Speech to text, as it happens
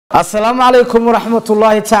السلام عليكم ورحمة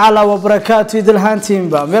الله تعالى وبركاته دلهانتين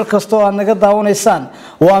با مeel kasto aad naga daawanaysaan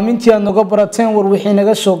waa mintii aad naga barateen war wixii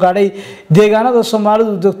naga soo gaadhay deegaanada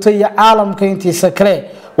Soomaalidu degtay iyo caalamka intiisa kale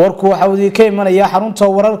warku waxa uu ka imanaya xarunta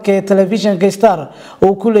wararka ee telefishinka Star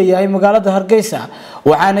oo ku leeyahay magaalada Hargeysa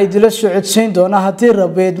waxaana idila socodsiin doona hadii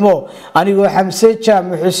rabeedmo anigoo Xamse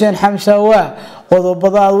Jaamac Xuseen Xamse waa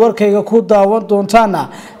qodobada aad warkayga ku daawan doontaana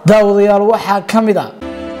daawadayaal waxa kamid ah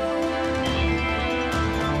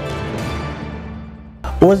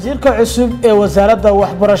wasiirka cusub ee wasaaradda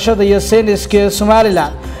waxbarashada iyo sayniska ee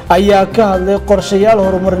Soomaaliland ayaa ka hadlay qorshayaal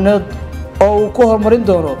horumarineed oo uu ku horumarin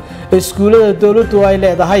doono iskuulada dawladdu ay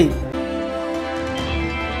leedahay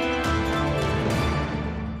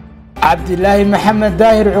Cabdilaahi Maxamed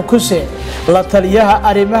Daahir Cukuse la taliyaha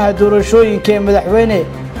arrimaha doorashooyinka ee madaxweyne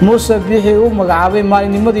Muuse Bixi uu magacaabay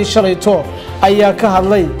maalinimadii shalayto ayaa ka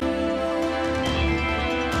hadlay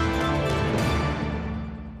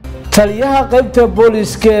taliyaha qaybta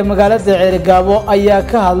booliska ee magaalada Ceergaabo ayaa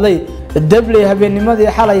ka hadlay dabley habeennimadii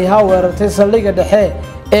xalay ha weerartay saldhigga dhexe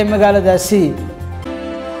ee magaaladaasi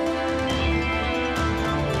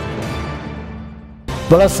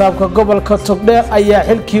balasaabka gobolka Togdheer ayaa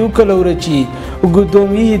xilkii u kala wareejiyay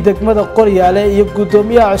gudoomiyihii degmada Qoryaale iyo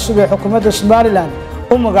gudoomiyaha cusub ee xukuumadda Somaliland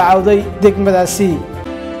u magacaawday degmadaasi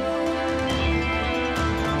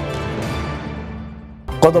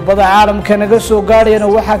qodobada caalamka naga soo gaarayna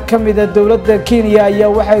waxa kamid ah dawladda Kenya ayaa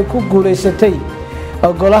waxay ku guuleysatay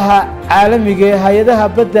golaha caalamiga ee hay'adaha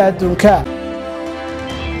badda adduunka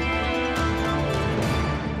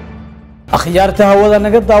akhyaarta hawada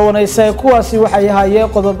naga daawanaysa kuwaasi waxay ahaayeen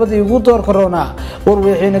qodobadii ugu door corona war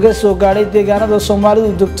wixii naga soo gaaray deegaanada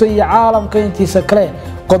Soomaalidu degto iyo caalamka intiisa kale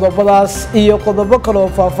qodobadaas iyo qodobo kale oo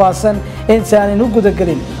faahfaahsan intaan u guda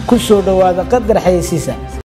galin ku soo dhawaada qadar xayeysiisa